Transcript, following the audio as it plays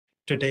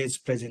today's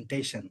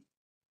presentation.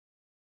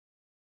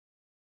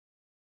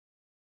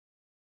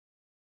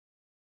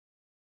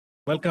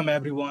 Welcome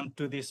everyone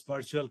to this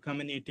virtual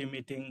community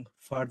meeting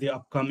for the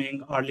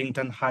upcoming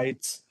Arlington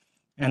Heights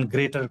and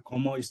Greater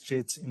Como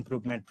Streets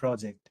Improvement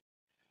Project.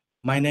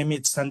 My name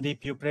is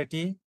Sandeep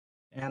Upreti,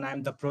 and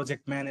I'm the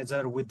project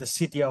manager with the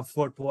City of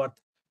Fort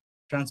Worth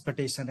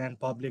Transportation and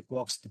Public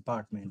Works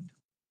Department.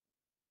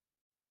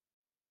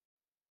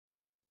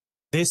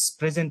 This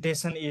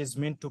presentation is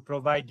meant to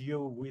provide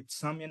you with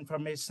some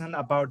information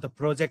about the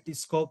project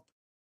scope,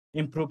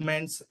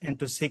 improvements, and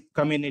to seek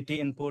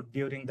community input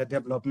during the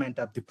development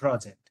of the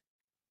project.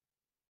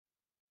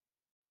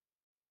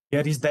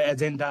 Here is the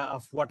agenda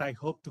of what I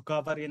hope to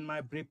cover in my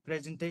brief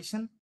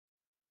presentation.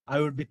 I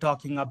will be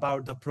talking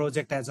about the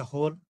project as a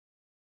whole,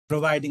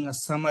 providing a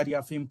summary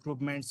of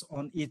improvements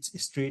on each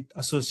street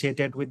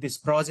associated with this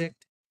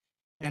project,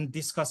 and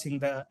discussing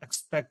the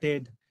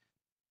expected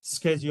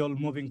schedule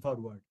moving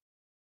forward.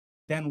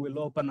 Then we'll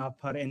open up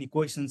for any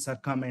questions or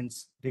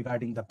comments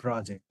regarding the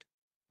project.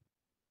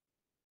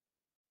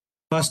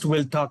 First,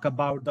 we'll talk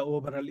about the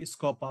overall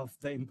scope of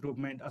the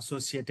improvement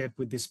associated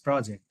with this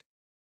project.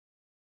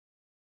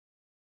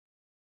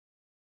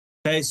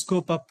 The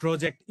scope of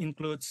project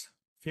includes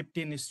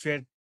 15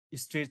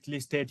 streets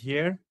listed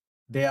here.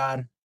 They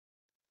are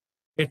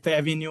 8th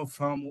Avenue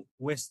from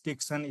West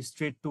Dixon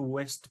Street to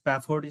West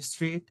Pafford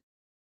Street,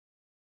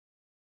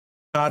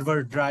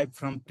 Carver Drive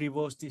from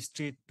Prevost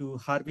Street to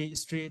Harvey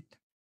Street,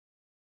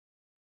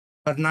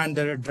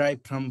 Fernandez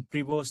Drive from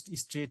Prevost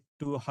Street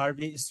to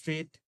Harvey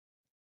Street,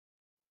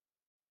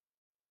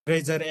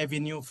 Fraser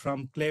Avenue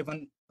from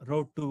Cleveland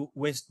Road to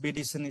West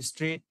Bidison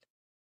Street,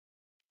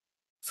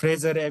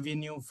 Fraser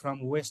Avenue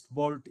from West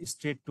Bolt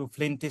Street to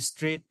Flint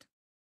Street,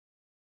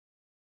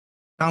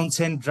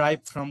 Townsend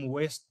Drive from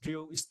West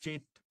Drew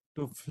Street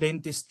to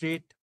Flint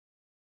Street,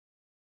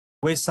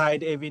 West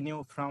Side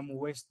Avenue from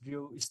West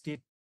Drew Street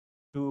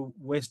to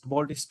West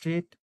Bolt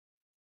Street,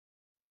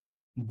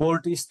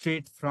 Bolt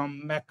Street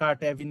from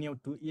McCart Avenue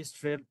to East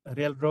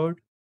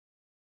Railroad,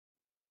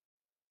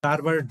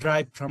 Carver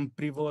Drive from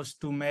Prevost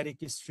to Merrick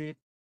Street,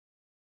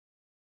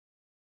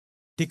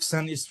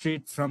 Dixon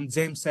Street from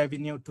James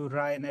Avenue to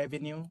Ryan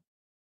Avenue,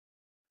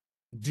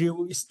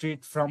 Drew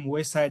Street from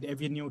Westside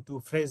Avenue to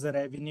Fraser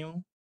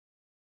Avenue,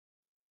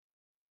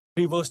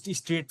 Prevost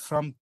Street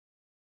from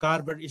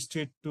Carver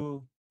Street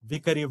to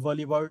Vickery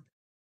Boulevard,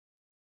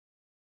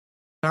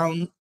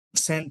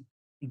 Townsend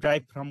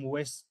Drive from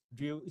West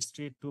Drew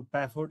Street to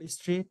Pafford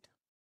Street,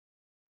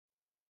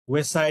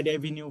 Westside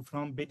Avenue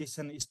from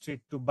Bidison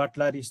Street to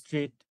Butler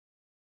Street,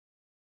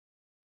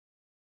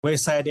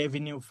 Westside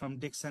Avenue from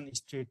Dixon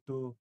Street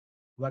to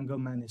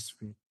Wangerman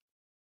Street.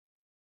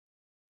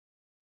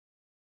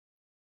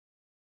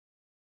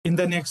 In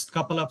the next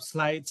couple of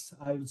slides,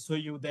 I will show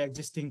you the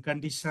existing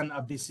condition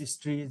of this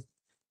street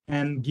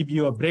and give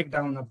you a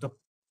breakdown of the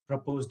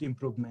proposed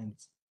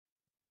improvements.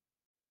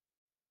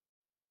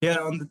 Here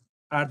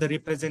are the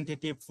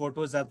representative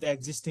photos of the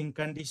existing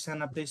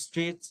condition of the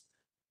streets.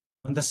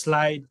 On the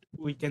slide,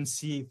 we can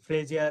see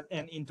Fraser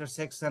and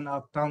intersection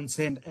of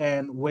Townsend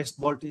and West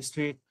Bolt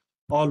Street,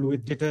 all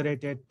with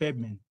deteriorated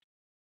pavement.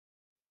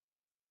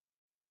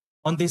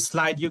 On this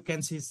slide, you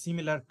can see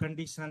similar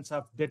conditions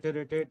of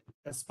deteriorated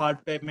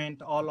asphalt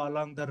pavement all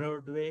along the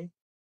roadway.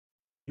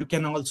 You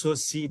can also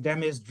see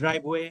damaged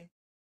driveway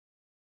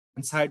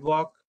and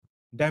sidewalk,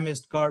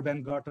 damaged curb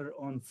and gutter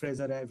on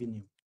Fraser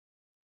Avenue.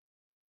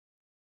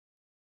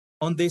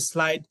 On this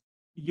slide,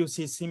 you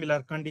see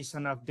similar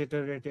condition of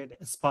deteriorated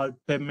asphalt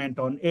pavement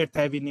on 8th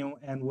Avenue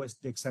and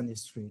West Dixon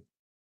Street.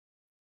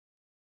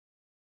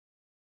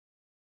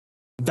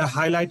 The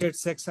highlighted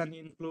section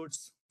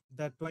includes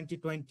the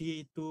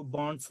 2022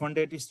 bond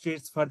funded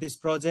streets for this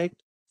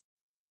project.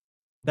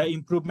 The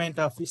improvement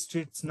of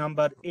streets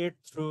number 8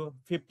 through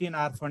 15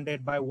 are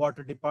funded by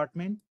Water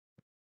Department.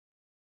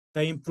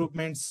 The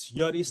improvements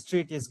your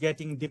street is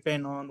getting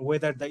depend on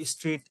whether the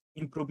street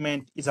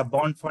improvement is a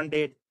bond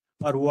funded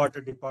or Water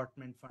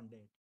Department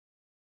funded.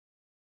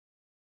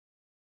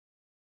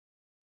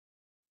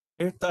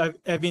 8th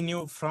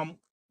Avenue from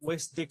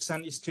West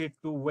Dixon Street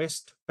to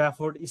West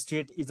Pafford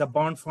Street is a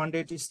bond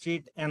funded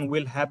street and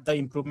will have the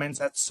improvements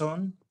as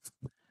shown.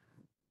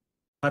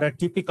 For a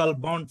typical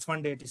bond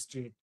funded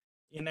street,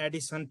 in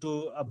addition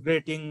to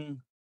upgrading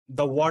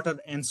the water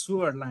and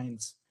sewer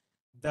lines,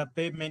 the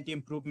pavement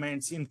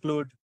improvements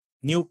include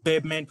new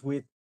pavement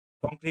with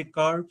concrete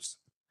curbs,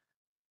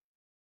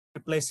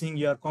 replacing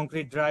your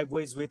concrete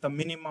driveways with a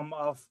minimum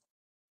of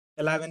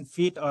 11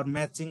 feet or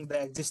matching the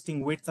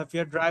existing width of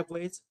your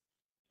driveways,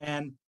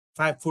 and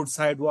 5-foot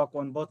sidewalk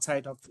on both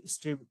sides of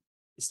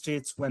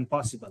streets when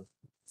possible.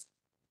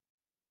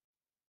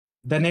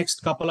 The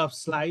next couple of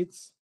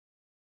slides,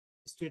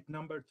 street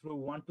number through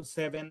 1 to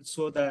 7,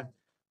 show the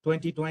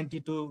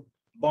 2022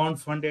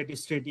 bond funded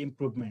street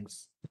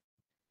improvements.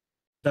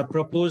 The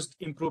proposed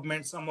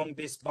improvements among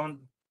these bond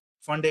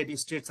funded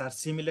streets are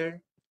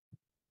similar.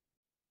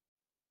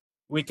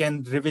 We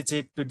can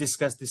revisit to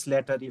discuss this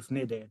later if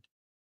needed.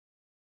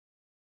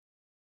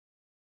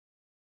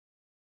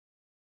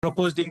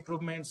 Proposed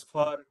improvements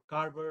for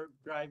Carver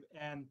Drive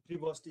and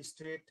Prevost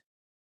Street.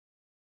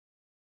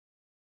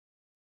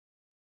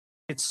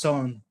 It's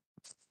shown.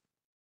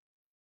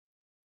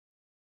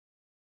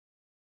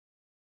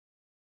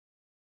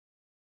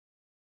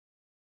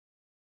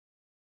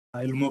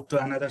 I'll move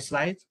to another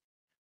slide.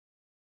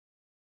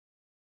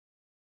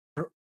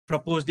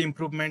 Proposed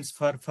improvements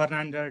for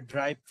Fernandez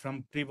Drive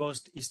from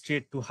Prevost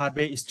Street to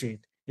Harvey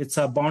Street. It's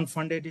a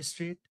bond-funded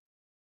street,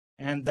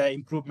 and the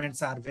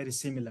improvements are very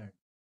similar.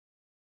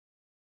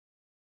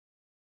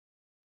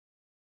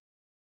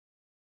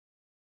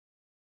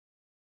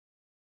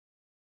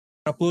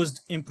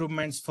 Proposed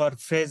improvements for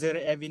Fraser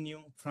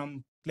Avenue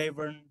from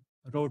Cleburne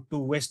Road to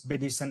West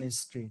Bedison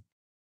Street.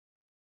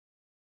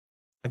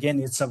 Again,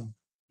 it's a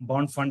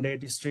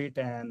bond-funded street,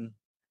 and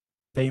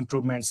the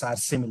improvements are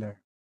similar.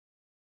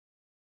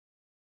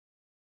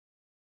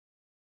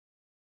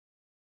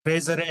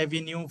 Fraser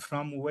Avenue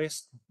from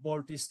West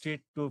Bolt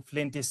Street to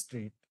Flint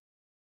Street.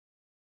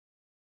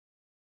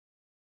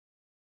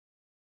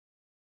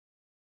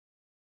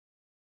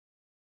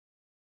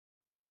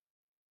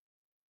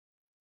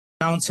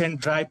 Townsend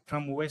Drive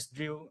from West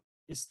Drew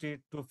Street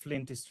to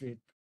Flint Street.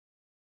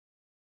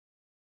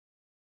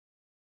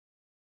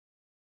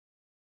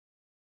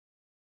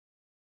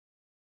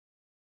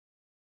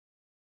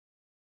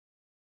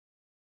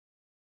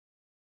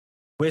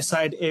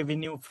 Westside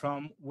Avenue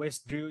from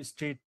West Drew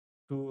Street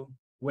to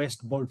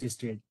West Bolt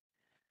Street.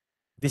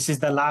 This is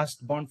the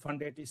last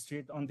bond-funded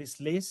street on this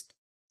list.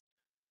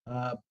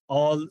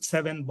 All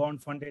 7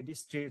 bond-funded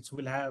streets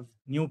will have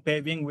new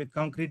paving with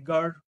concrete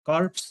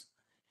curbs,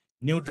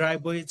 new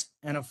driveways,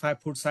 and a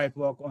 5-foot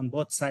sidewalk on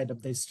both sides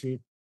of the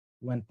street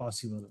when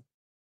possible.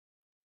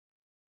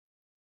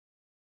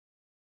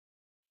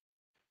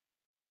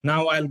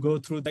 Now I'll go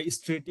through the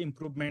street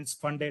improvements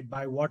funded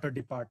by Water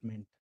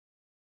Department.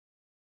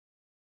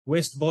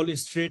 West Bowl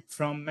Street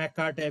from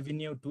McCart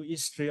Avenue to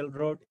East Rail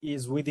Road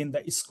is within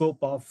the scope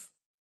of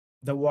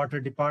the Water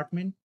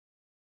Department.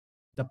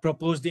 The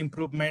proposed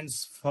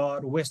improvements for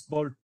West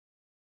Bowl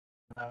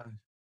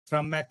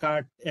from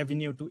McCart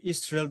Avenue to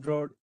East Rail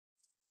Road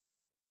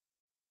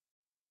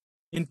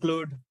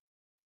include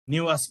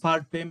new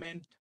asphalt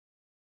pavement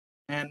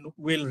and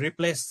will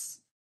replace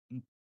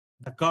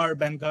the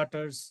curb and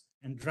gutters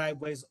and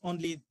driveways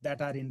only that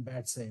are in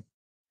bad shape.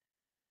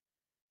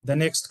 The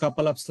next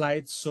couple of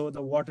slides show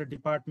the Water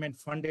Department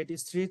funded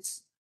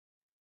streets.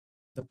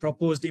 The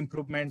proposed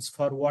improvements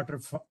for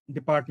Water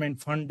Department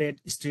funded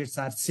streets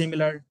are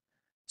similar.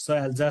 So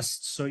I'll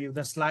just show you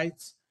the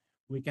slides.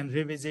 We can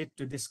revisit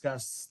to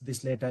discuss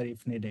this later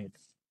if needed.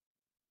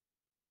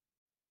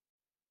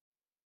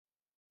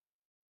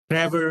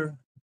 Trevor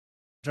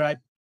Drive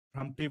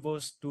from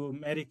Prevost to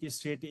Merrick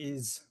Street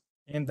is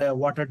in the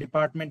Water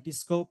Department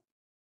scope.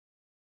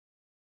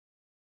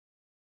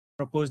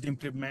 Proposed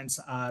improvements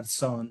are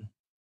shown.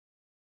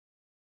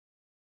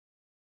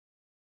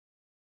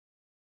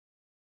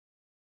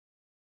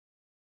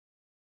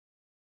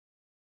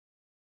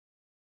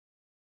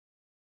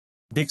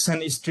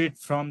 Dixon Street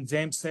from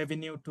James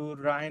Avenue to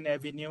Ryan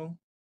Avenue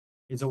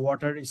is a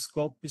water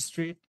scope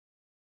street.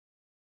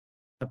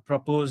 The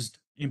proposed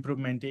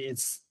improvement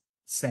is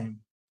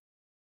same.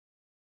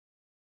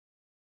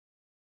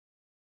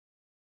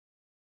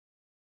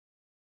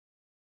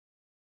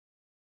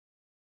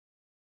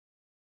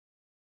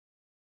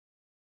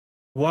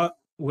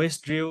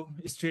 West Drew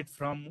Street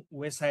from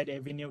Westside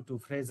Avenue to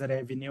Fraser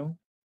Avenue.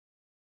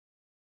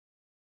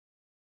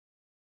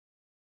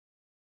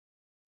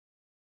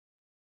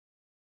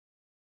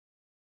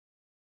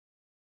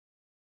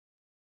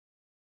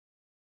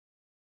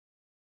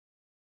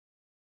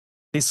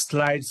 This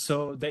slide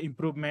shows the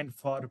improvement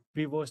for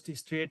Prevost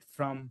Street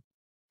from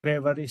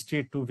Trevor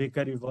Street to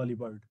Vickery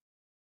Boulevard.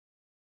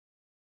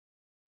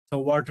 So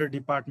Water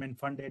Department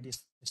funded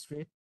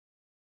street.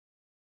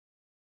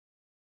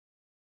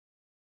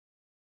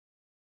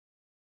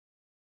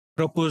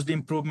 Proposed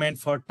improvement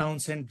for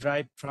Townsend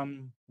Drive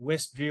from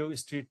West Drew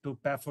Street to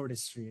Pafford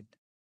Street.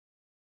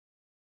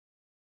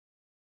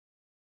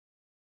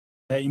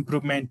 The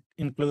improvement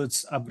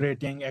includes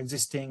upgrading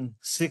existing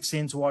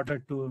 6-inch water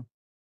to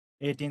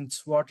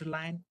 8-inch water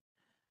line,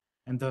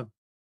 and the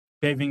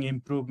paving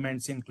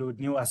improvements include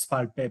new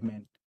asphalt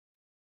pavement.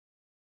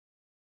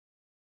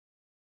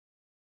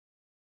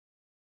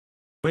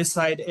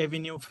 Westside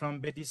Avenue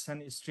from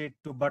Bedison Street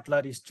to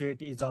Butler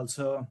Street is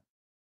also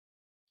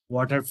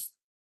Water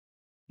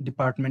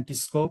Department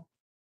scope.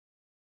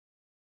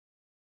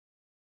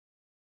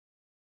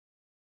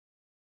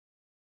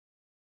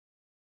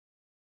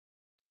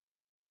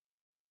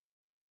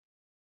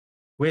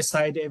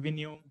 Westside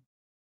Avenue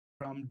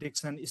from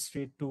Dixon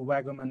Street to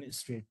Wagaman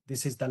Street.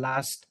 This is the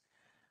last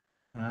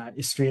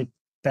street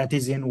that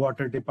is in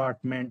Water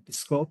Department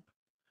scope.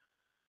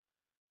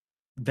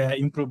 The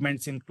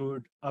improvements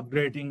include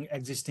upgrading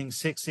existing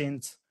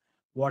 6-inch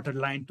water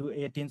line to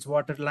 8-inch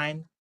water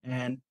line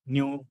and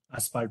new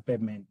asphalt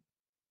pavement.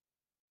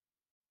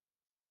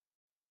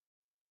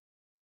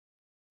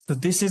 So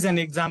this is an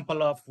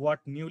example of what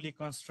newly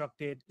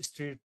constructed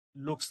street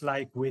looks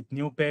like with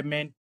new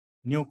pavement,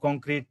 new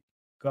concrete,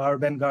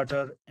 curb and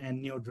gutter,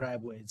 and new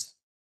driveways.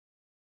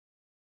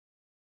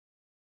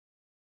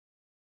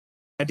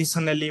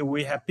 Additionally,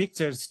 we have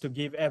pictures to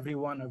give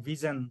everyone a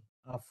vision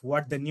of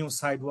what the new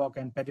sidewalk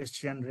and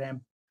pedestrian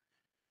ramp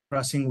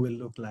crossing will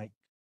look like.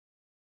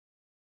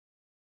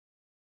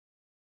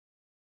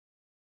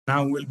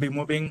 Now we'll be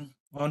moving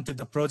on to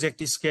the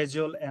project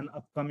schedule and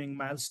upcoming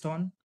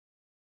milestone.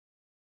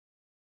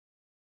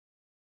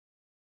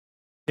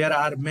 There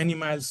are many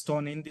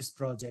milestones in this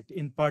project.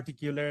 In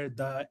particular,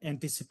 the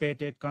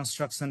anticipated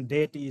construction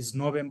date is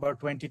November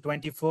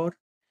 2024,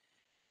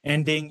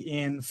 ending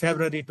in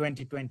February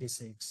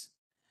 2026.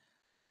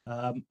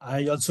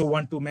 I also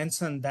want to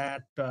mention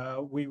that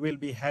we will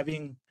be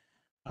having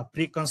a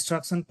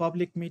pre-construction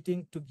public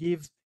meeting to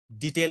give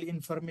detailed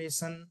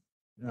information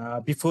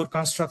before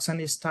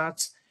construction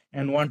starts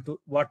and what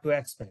to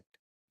expect.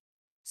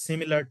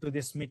 Similar to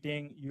this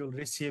meeting, you'll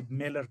receive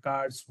mailer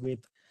cards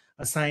with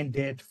assigned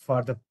date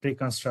for the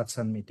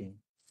pre-construction meeting.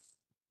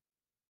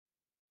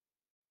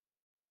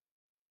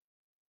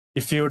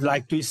 If you would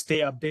like to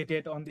stay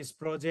updated on this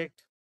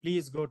project,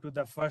 please go to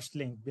the first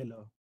link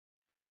below.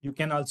 You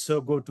can also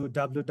go to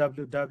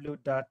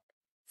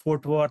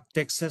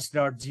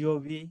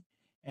www.fortworthtexas.gov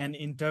and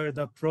enter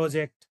the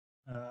project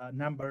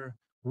number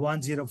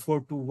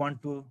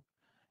 104212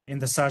 in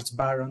the search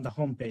bar on the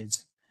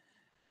homepage.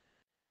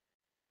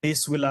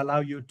 This will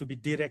allow you to be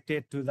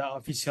directed to the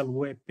official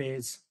web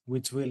page,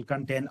 which will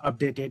contain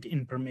updated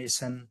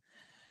information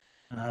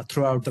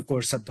throughout the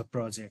course of the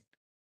project.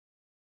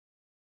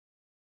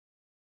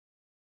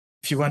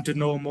 If you want to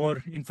know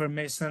more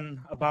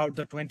information about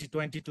the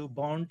 2022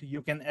 bond,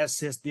 you can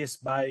access this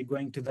by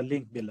going to the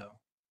link below.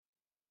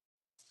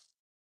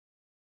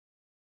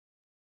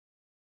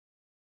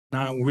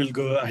 Now we'll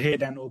go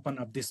ahead and open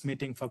up this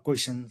meeting for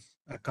questions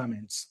or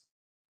comments.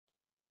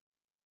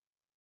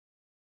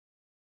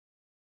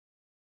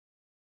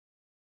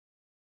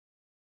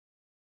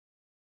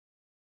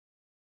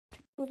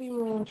 Good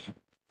evening.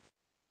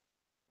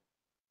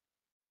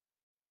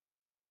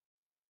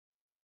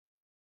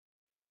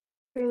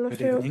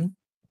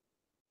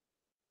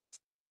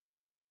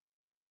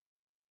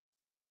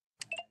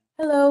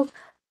 Hello.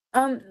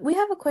 We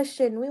have a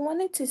question. We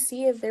wanted to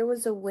see if there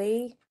was a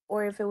way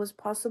or if it was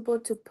possible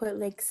to put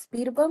like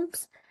speed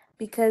bumps,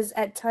 because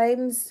at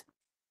times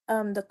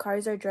the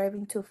cars are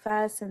driving too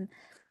fast and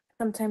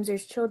sometimes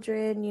there's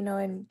children,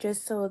 and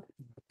just so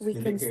we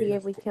can see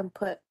if we can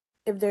put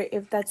if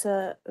that's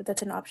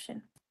an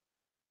option.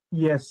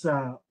 Yes,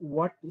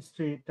 what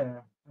street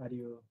are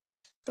you?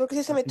 Creo que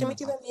sí se metió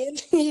talking about? Daniel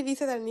y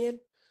dice Daniel.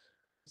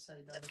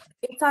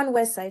 It's on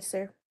West Side,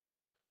 sir.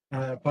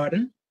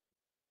 Pardon?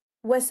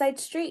 West Side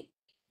Street.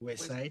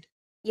 West Side?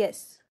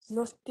 Yes.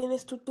 No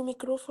tienes tú tu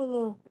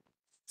micrófono.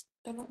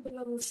 Está por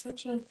la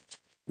muchacha.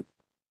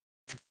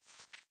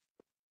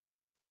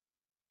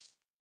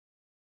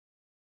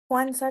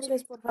 Juan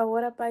Sánchez, por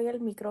favor, apague el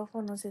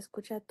micrófono, se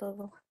escucha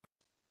todo.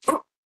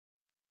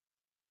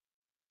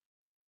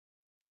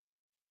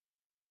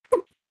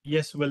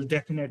 Yes, we'll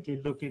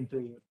definitely look into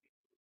it.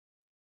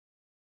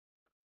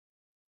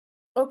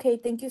 Okay,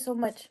 thank you so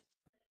much.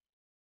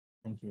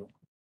 Thank you.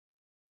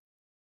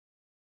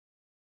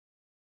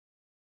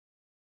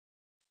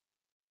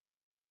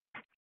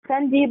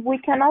 Sandeep, we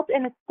cannot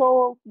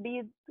install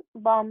speed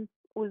bumps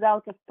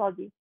without a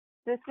study.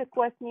 This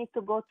request needs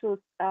to go to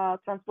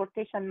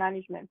transportation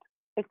management.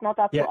 It's not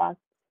up to us.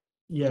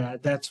 Yeah,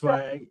 that's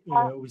why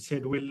we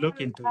said we'll look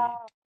into it.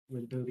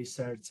 We'll do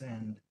research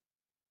and.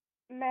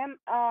 Ma'am,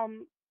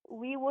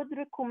 we would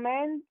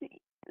recommend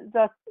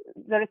the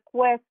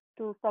request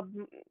to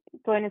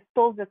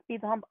install the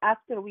speed hump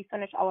after we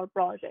finish our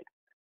project,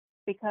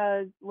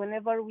 because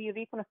whenever we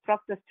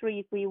reconstruct the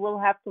street, we will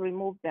have to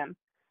remove them.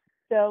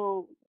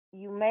 So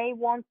you may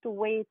want to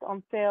wait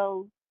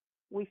until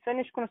we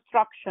finish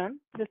construction.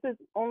 This is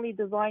only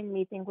design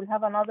meeting. We'll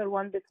have another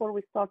one before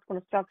we start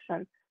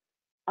construction.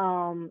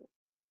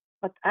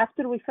 But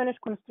after we finish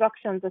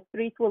construction, the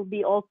street will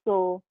be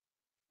also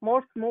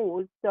more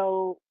smooth.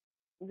 So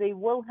they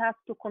will have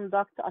to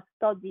conduct a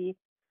study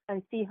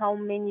and see how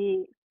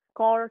many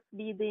cars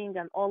speeding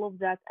and all of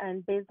that.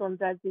 And based on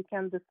that, they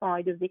can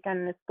decide if they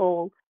can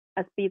install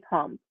a speed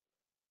hump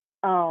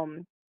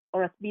or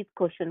a speed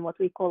cushion, what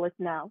we call it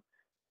now.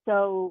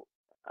 So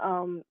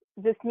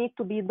this needs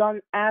to be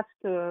done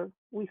after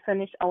we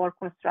finish our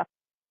construction.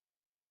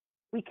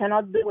 We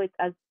cannot do it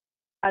as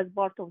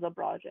part of the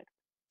project.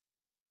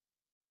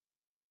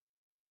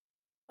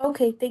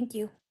 Okay, thank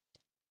you.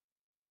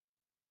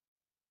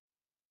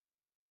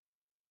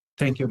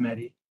 Thank you,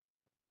 Mary.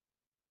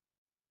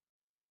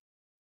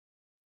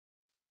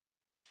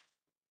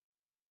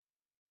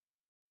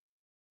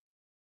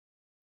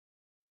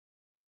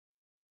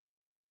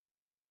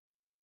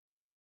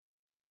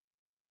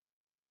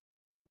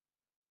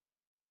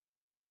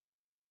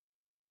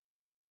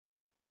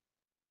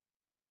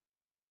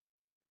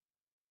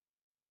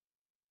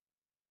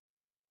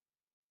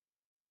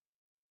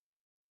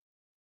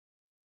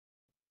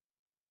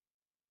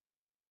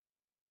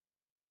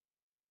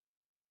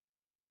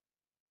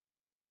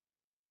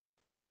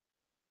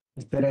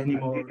 Is there any I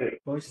see more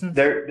that questions?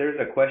 there's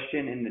a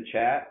question in the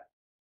chat,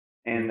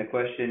 and the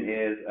question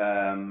is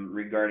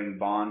regarding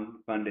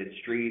bond-funded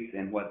streets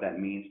and what that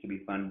means to be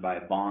funded by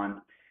a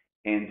bond.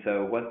 And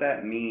so what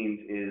that means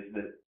is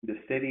that the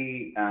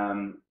city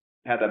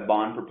had a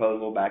bond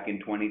proposal back in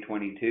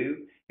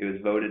 2022. It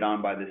was voted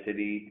on by the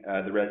city,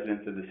 the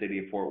residents of the city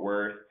of Fort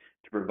Worth,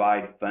 to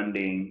provide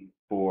funding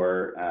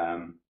for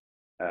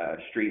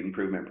street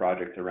improvement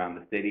projects around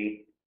the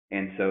city.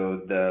 And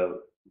so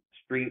the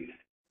streets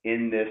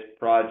in this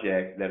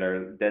project that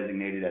are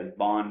designated as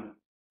bond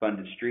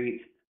funded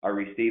streets are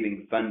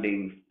receiving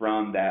funding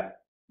from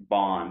that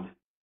bond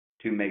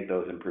to make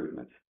those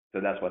improvements. So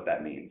that's what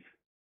that means.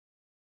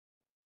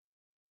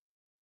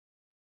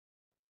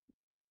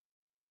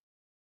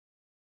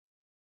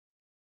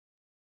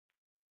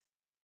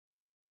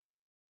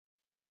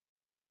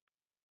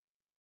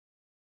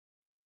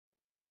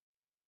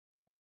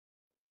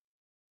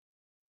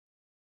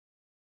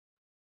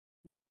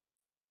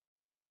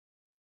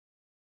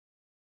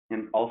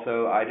 And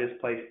also, I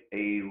just placed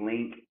a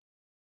link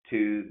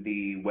to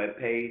the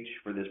webpage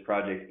for this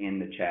project in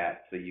the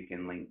chat, so you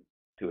can link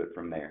to it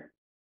from there.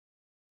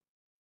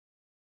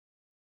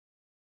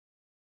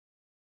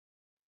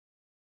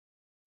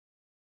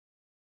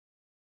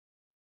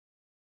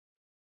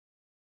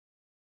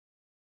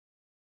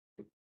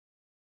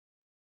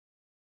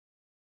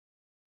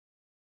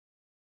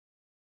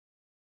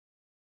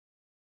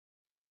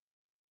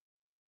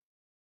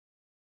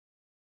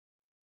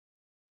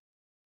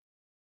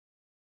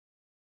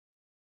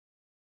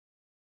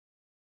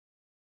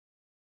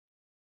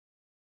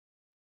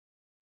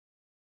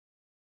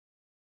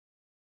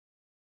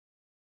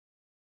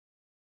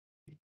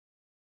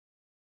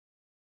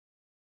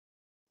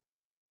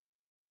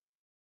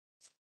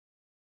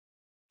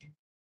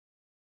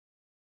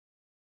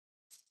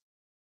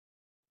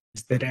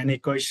 Is there any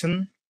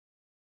question?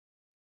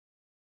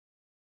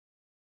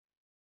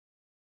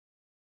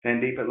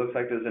 Sandeep, it looks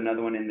like there's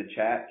another one in the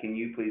chat. Can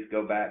you please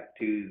go back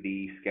to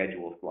the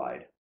schedule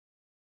slide?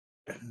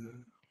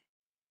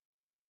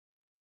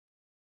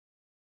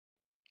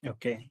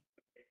 Okay.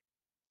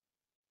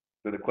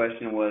 So the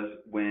question was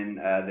when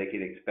they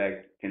could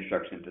expect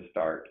construction to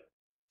start.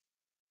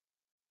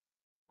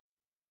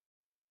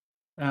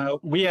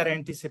 We are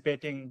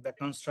anticipating the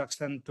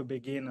construction to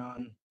begin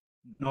on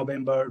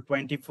November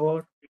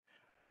 24.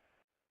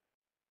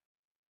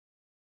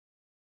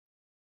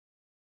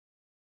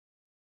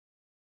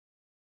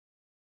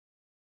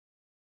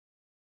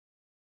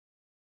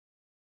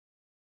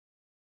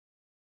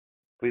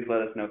 Please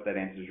let us know if that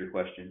answers your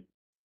question.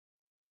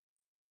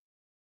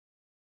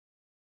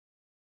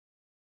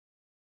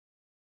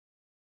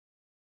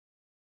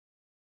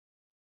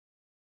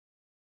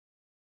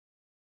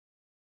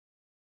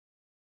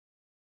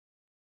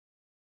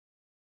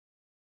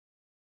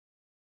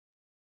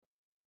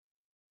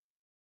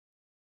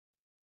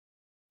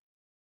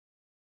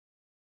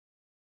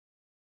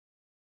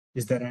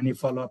 Is there any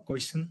follow-up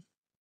question?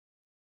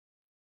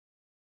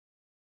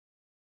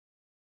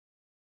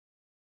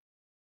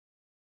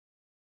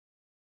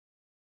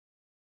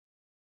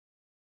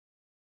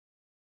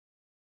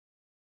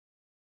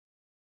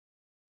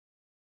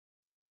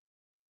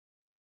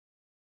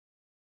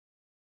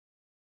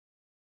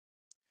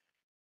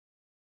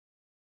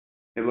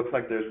 It looks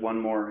like there's one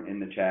more in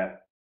the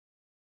chat.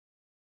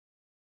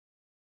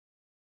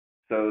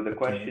 So the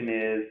question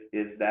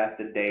is that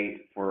the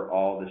date for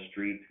all the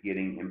streets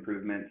getting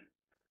improvements?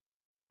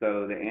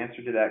 So the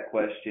answer to that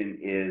question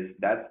is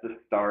that's the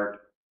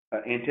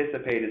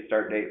anticipated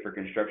start date for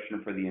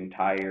construction for the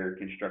entire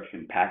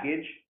construction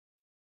package.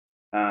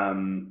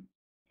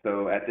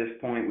 So at this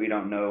point, we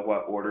don't know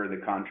what order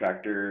the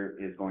contractor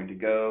is going to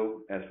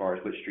go as far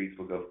as which streets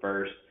will go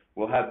first.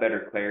 We'll have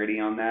better clarity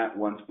on that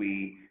once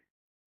we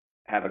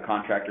have a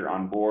contractor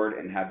on board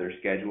and have their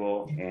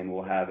schedule, and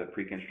we'll have a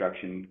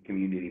pre-construction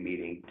community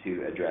meeting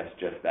to address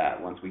just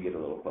that once we get a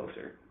little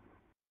closer.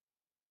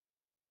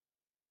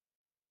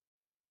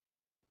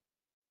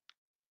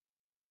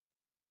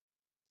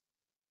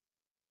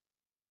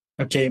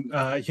 Okay,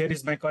 here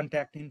is my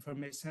contact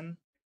information.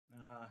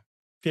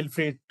 Feel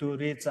free to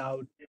reach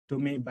out to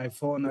me by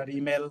phone or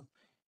email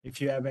if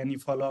you have any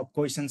follow-up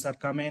questions or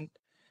comment.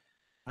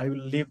 I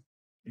will leave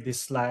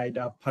this slide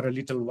up for a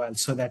little while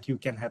so that you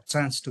can have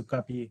chance to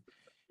copy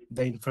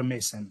the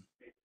information.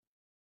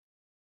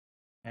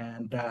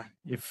 And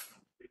if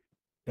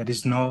there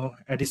is no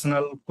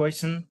additional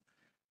question,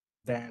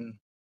 then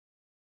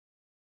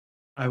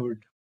I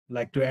would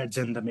like to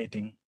adjourn the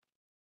meeting.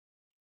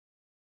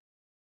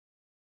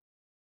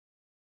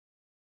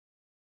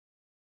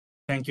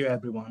 Thank you,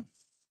 everyone.